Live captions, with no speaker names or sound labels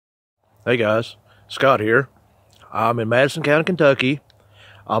Hey guys, Scott here. I'm in Madison County, Kentucky.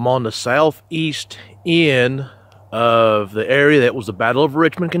 I'm on the southeast end of the area that was the Battle of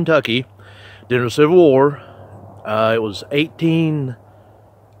Richmond, Kentucky during the Civil War. It was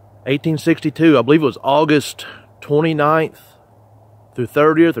 1862. I believe it was August 29th through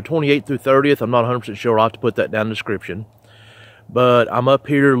 30th or 28th through 30th. I'm not 100% sure. I'll have to put that down in the description. But I'm up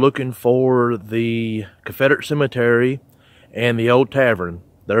here looking for the Confederate Cemetery and the old tavern.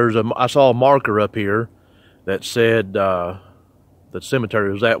 I saw a marker up here that said the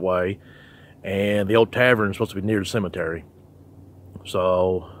cemetery was that way, and the old tavern is supposed to be near the cemetery.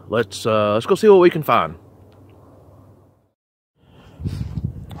 So let's go see what we can find.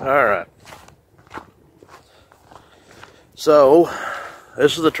 All right. So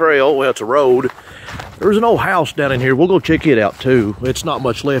this is the trail. Well, it's a road. There's an old house down in here. We'll go check it out too. It's not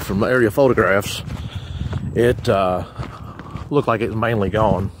much left from the area photographs. It looked like it was mainly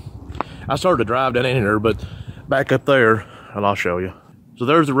gone. I started to drive down in here, but back up there, and I'll show you. So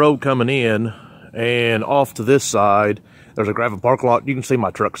there's the road coming in, and off to this side, there's a gravel parking lot. You can see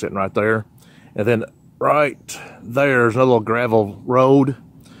my truck sitting right there. And then right there's another little gravel road.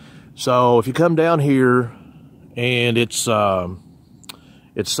 So if you come down here, and it's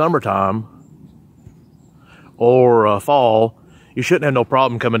summertime or fall, you shouldn't have no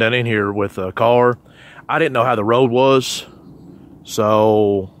problem coming down in here with a car. I didn't know how the road was,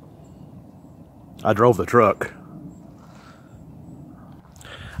 so I drove the truck.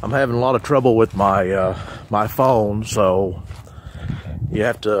 I'm having a lot of trouble with my my phone, so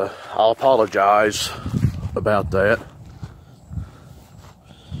I'll apologize about that.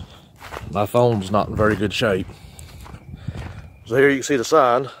 My phone's not in very good shape. So here you can see the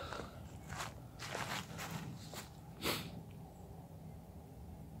sign.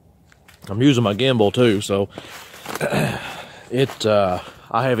 I'm using my gimbal too, so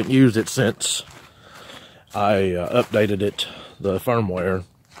I haven't used it since I updated it, the firmware.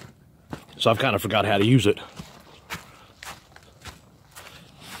 So I've kind of forgot how to use it.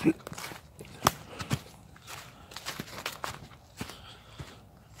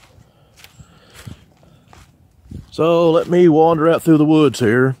 So let me wander out through the woods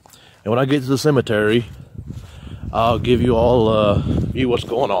here, and when I get to the cemetery, I'll give you all what's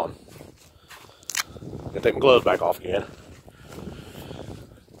going on. I'm gonna take my gloves back off again.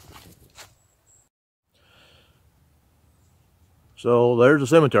 So there's the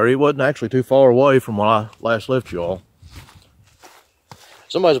cemetery. It wasn't actually too far away from when I last left you all.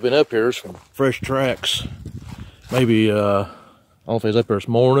 Somebody's been up here. Some fresh tracks. Maybe, I don't know if he was up here this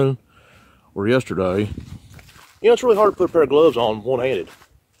morning or yesterday. You know, it's really hard to put a pair of gloves on one-handed.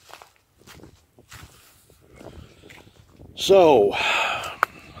 So,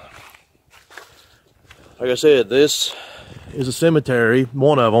 like I said, this is a cemetery,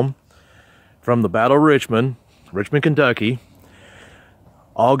 one of them, from the Battle of Richmond, Kentucky.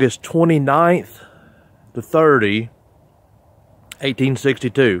 August 29th to 30,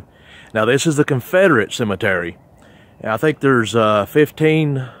 1862. Now this is the Confederate cemetery. And I think there's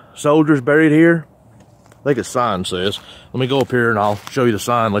 15 soldiers buried here. I think the sign says. Let me go up here and I'll show you the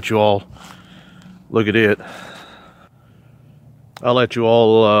sign, let you all look at it. I'll let you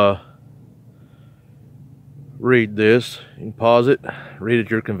all read this. You can pause it, read at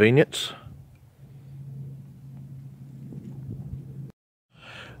your convenience.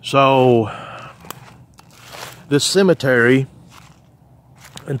 So, this cemetery,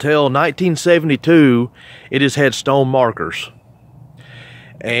 until 1972, it has had stone markers.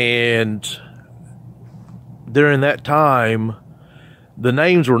 And during that time, the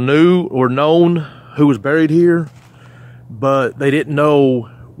names were known who was buried here, but they didn't know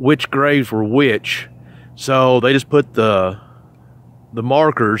which graves were which. So they just put the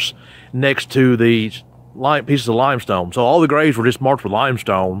markers next to the pieces of limestone. So all the graves were just marked with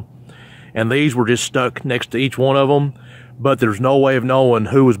limestone, and these were just stuck next to each one of them, but there's no way of knowing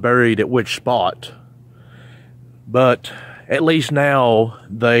who was buried at which spot. But at least now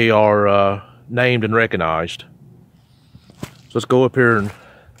they are named and recognized. So let's go up here and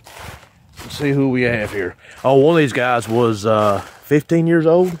see who we have here. Oh, one of these guys was 15 years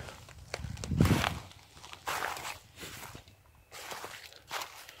old.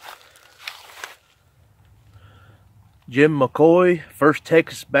 Jim McCoy, 1st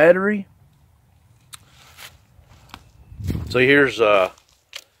Texas Battery. So here's,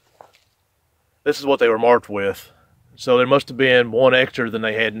 this is what they were marked with. So there must have been one extra than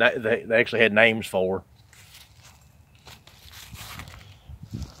they actually had names for.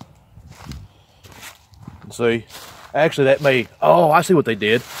 See, actually that may, oh, I see what they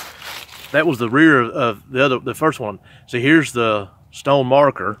did. That was the rear of the first one. So here's the stone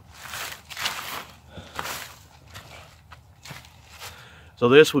marker. So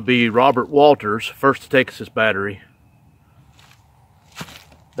this would be Robert Walters, 1st Texas Battery.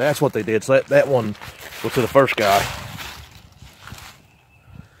 That's what they did. So that one was to the first guy.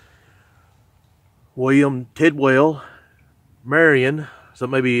 William Tidwell, Marion, so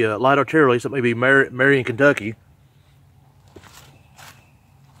maybe light artillery, so maybe Marion, Kentucky.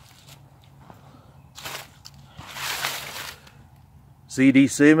 C.D.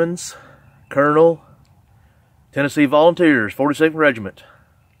 Simmons, Colonel, Tennessee Volunteers, 42nd Regiment.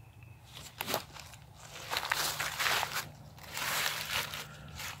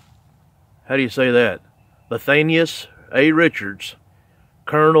 How do you say that? Nathanius A. Richards,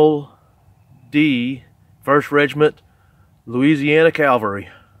 Colonel D, 1st Regiment, Louisiana Cavalry.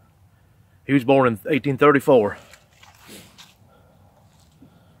 He was born in 1834.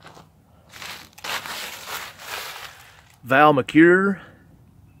 Val McCure,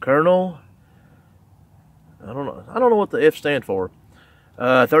 Colonel, I don't know what the F stand for.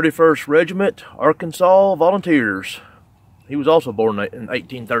 31st Regiment, Arkansas Volunteers. He was also born in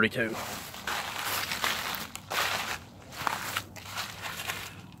 1832.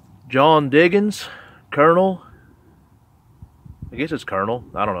 John Diggins, Colonel, I guess it's Colonel,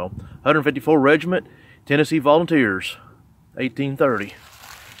 I don't know. 154 Regiment, Tennessee Volunteers, 1830.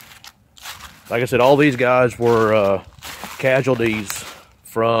 Like I said, all these guys were casualties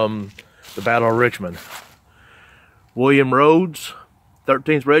from the Battle of Richmond. William Rhodes,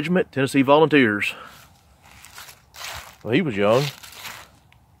 13th Regiment, Tennessee Volunteers. Well, he was young.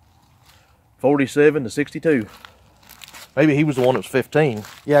 47 to 62. Maybe he was the one that was 15.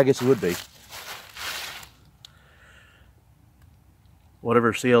 Yeah, I guess he would be.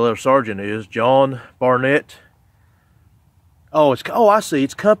 Whatever CLF sergeant is, John Barnett. Oh, I see.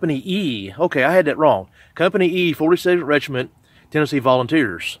 It's Company E. Okay, I had that wrong. Company E, 42nd Regiment, Tennessee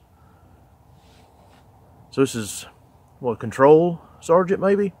Volunteers. So this is, what, control sergeant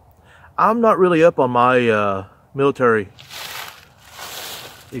maybe? I'm not really up on my military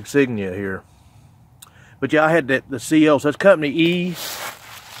insignia here. But yeah, I had the CL, so that's Company E.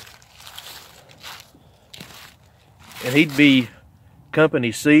 And he'd be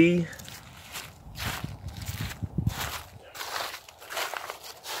Company C.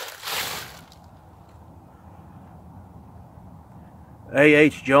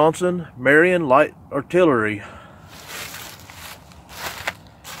 A.H. Johnson, Marion Light Artillery.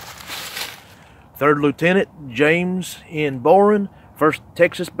 3rd Lieutenant James N. Boren, 1st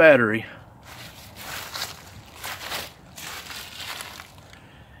Texas Battery.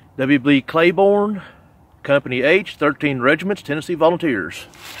 W.B. Claiborne, Company H, 13 Regiments, Tennessee Volunteers.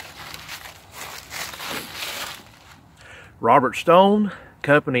 Robert Stone,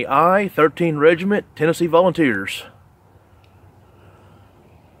 Company I, 13 Regiment, Tennessee Volunteers.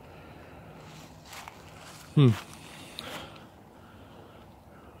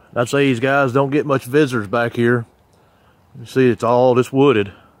 I'd say these guys don't get much visitors back here. You see, it's all just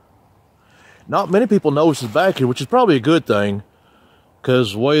wooded. Not many people know this is back here, which is probably a good thing,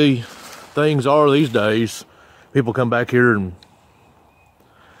 because the way things are these days, people come back here and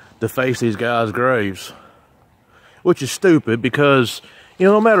deface these guys' graves, which is stupid because, you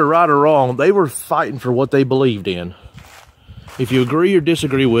know, no matter right or wrong, they were fighting for what they believed in. If you agree or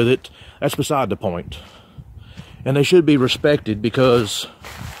disagree with it, that's beside the point. And they should be respected because,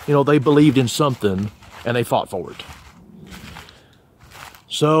 you know, they believed in something and they fought for it.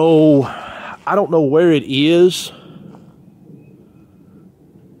 So, I don't know where it is,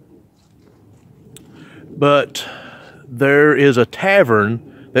 but there is a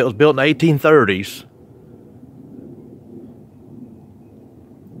tavern that was built in the 1830s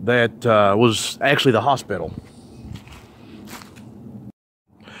that was actually the hospital.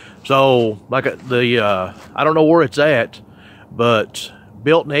 So, like I don't know where it's at, but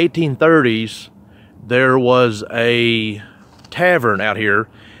built in the 1830s, there was a tavern out here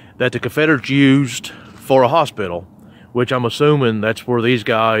that the Confederates used for a hospital, which I'm assuming that's where these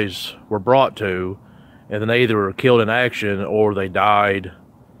guys were brought to, and then they either were killed in action or they died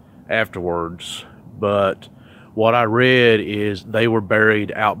afterwards. But what I read is they were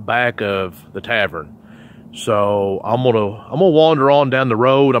buried out back of the tavern. So I'm gonna wander on down the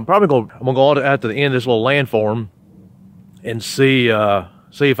road. I'm gonna go on out to the end of this little landform and see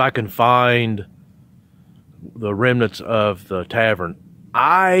if I can find the remnants of the tavern.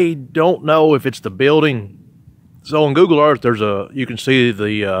 I don't know if it's the building. So on Google Earth, you can see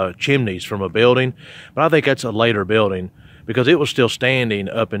the chimneys from a building, but I think that's a later building because it was still standing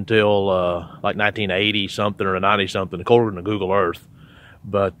up until like 1980 something or 90 something according to Google Earth.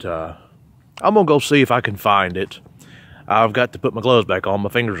 But I'm gonna go see if I can find it. I've got to put my gloves back on. My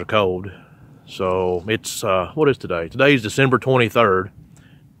fingers are cold. So it's what is today? Today's December 23rd.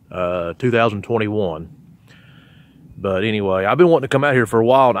 2021. But anyway, I've been wanting to come out here for a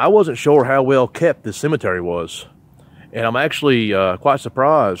while, and I wasn't sure how well kept this cemetery was. And I'm actually quite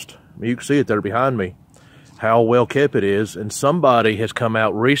surprised. You can see it there behind me, how well kept it is. And somebody has come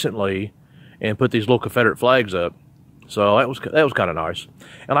out recently and put these little Confederate flags up. So that was kind of nice.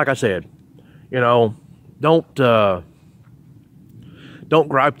 And like I said, you know, don't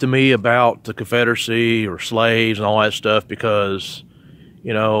gripe to me about the Confederacy or slaves and all that stuff, because,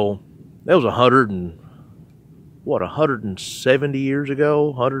 you know, that was 170 years ago,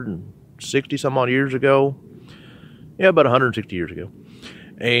 160 some odd years ago. Yeah, about 160 years ago.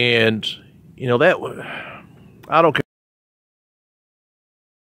 And, you know, I don't care.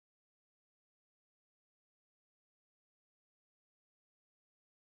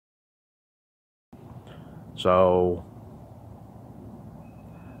 So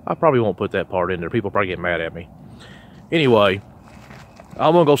I probably won't put that part in there. People probably get mad at me. Anyway,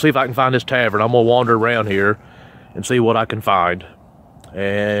 I'm gonna go see if I can find this tavern. I'm gonna wander around here and see what I can find.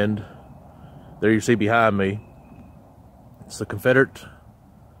 And there you see behind me, it's the Confederate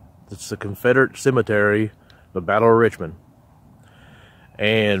cemetery, the Battle of Richmond.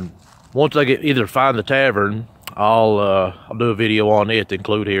 And once I either find the tavern, I'll do a video on it to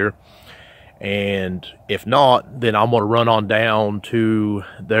include here. And if not, then I'm going to run on down to,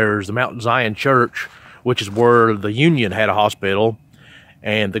 there's the Mount Zion Church, which is where the Union had a hospital.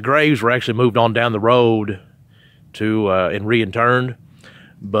 And the graves were actually moved on down the road to and reinterred.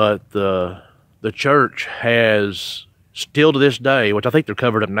 But the church has, still to this day, which I think they're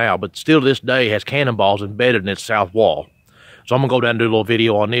covered up now, but still to this day has cannonballs embedded in its south wall. So I'm going to go down and do a little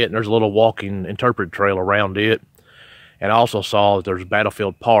video on it. And there's a little walking interpretive trail around it. And I also saw that there's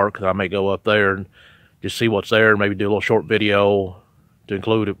Battlefield Park, that I may go up there and just see what's there, and maybe do a little short video to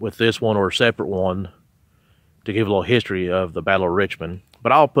include it with this one or a separate one to give a little history of the Battle of Richmond.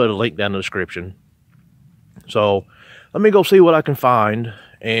 But I'll put a link down in the description. So let me go see what I can find,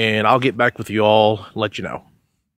 and I'll get back with you all, let you know.